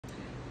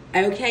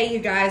Okay, you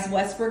guys,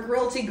 Westbrook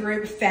Realty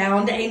Group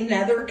found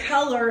another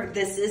color.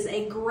 This is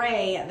a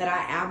gray that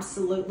I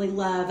absolutely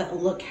love.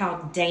 Look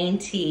how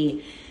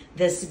dainty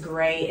this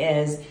gray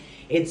is.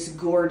 It's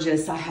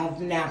gorgeous. I have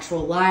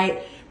natural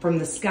light from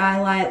the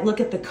skylight. Look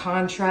at the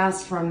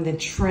contrast from the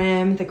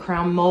trim, the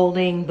crown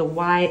molding, the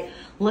white.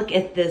 Look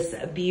at this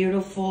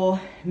beautiful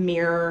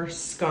mirror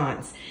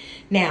sconce.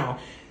 Now,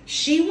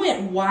 she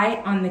went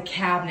white on the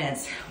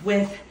cabinets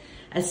with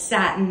a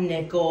satin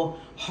nickel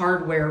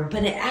hardware,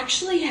 but it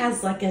actually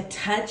has like a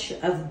touch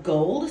of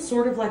gold,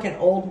 sort of like an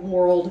old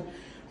world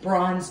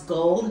bronze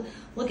gold.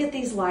 Look at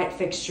these light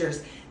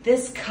fixtures.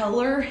 This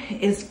color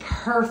is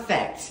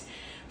perfect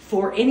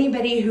for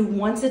anybody who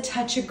wants a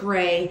touch of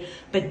gray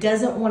but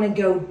doesn't want to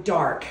go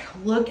dark.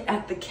 Look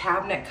at the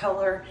cabinet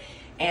color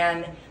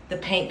and the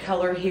paint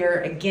color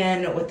here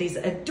again with these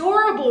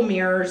adorable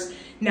mirrors.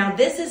 Now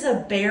this is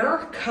a bare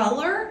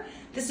color.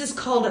 This is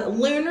called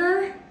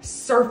Lunar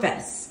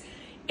Surface.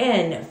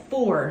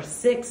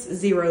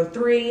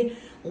 N460-3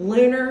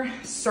 Lunar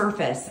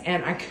Surface,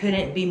 and I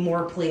couldn't be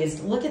more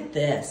pleased. Look at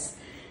this.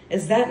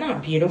 Is that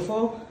not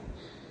beautiful?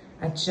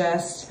 I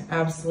just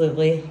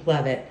absolutely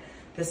love it.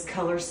 This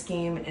color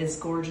scheme is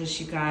gorgeous,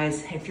 you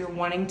guys. If you're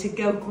wanting to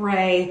go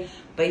gray,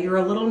 but you're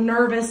a little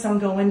nervous on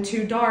going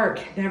too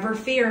dark, never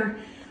fear.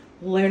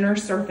 Lunar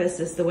Surface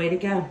is the way to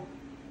go.